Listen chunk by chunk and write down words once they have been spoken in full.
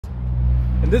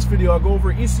this video, I'll go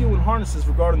over ECU and harnesses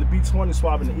regarding the B20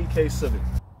 swap and the EK Civic.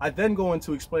 I then go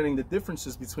into explaining the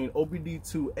differences between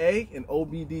OBD2A and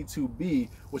OBD2B,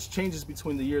 which changes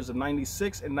between the years of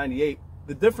 96 and 98.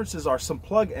 The differences are some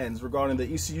plug ends regarding the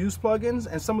ECU's plugins,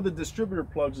 and some of the distributor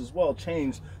plugs as well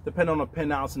change depending on the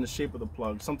pinouts and the shape of the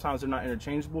plug. Sometimes they're not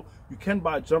interchangeable. You can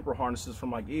buy jumper harnesses from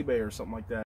like eBay or something like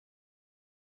that.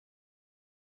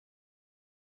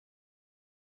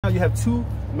 Now you have two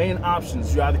main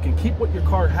options. You either can keep what your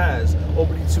car has,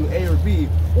 OBD2A or B,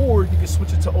 or you can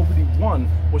switch it to OBD1,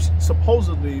 which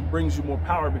supposedly brings you more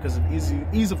power because of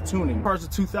ease of tuning. The car's a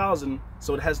 2000,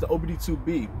 so it has the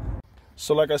OBD2B.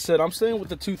 So like I said, I'm staying with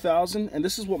the 2000, and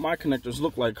this is what my connectors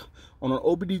look like on an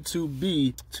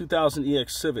OBD2B 2000EX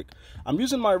Civic. I'm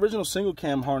using my original single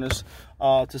cam harness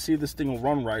to see if this thing will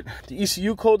run right. The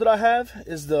ECU code that I have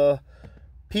is the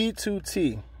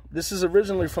P2T. This is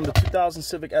originally from the 2000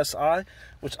 Civic Si,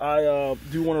 which I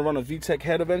do want to run a VTEC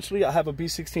head eventually. I have a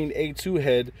B16A2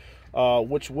 head,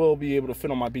 which will be able to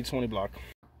fit on my B20 block.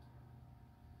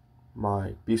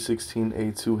 My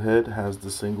B16A2 head has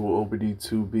the single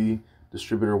OBD2B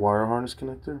distributor wire harness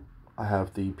connector. I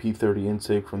have the P30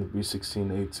 intake from the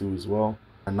B16A2 as well.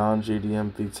 A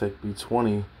non-JDM VTEC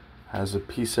B20 has a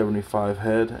P75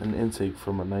 head and intake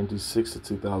from a 96 to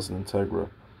 2000 Integra.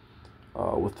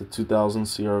 With the 2000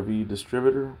 CRV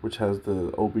distributor, which has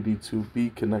the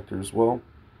OBD2B connector as well.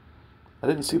 I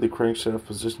didn't see the crankshaft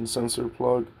position sensor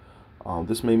plug.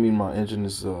 This may mean my engine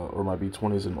is, or my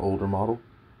B20 is an older model.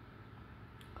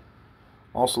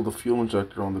 Also, the fuel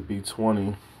injector on the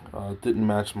B20 didn't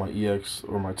match my EX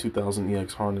or my 2000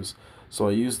 EX harness, so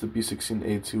I used the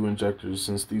B16A2 injectors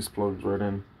since these plugged right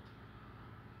in.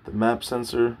 The map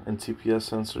sensor and TPS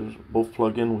sensors both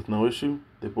plug in with no issue.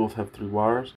 They both have 3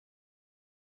 wires.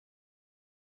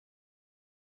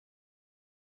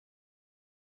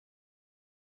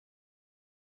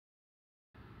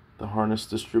 The harness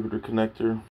distributor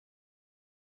connector.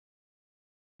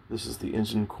 This is the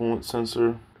engine coolant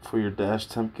sensor for your dash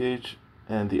temp gauge,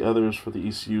 and the other is for the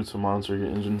ECU to monitor your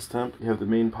engine's temp. You have the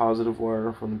main positive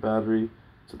wire from the battery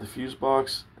to the fuse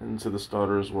box and to the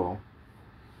starter as well.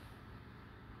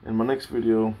 In my next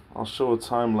video, I'll show a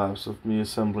time lapse of me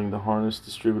assembling the harness,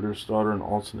 distributor, starter, and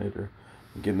alternator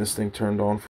and getting this thing turned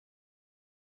on.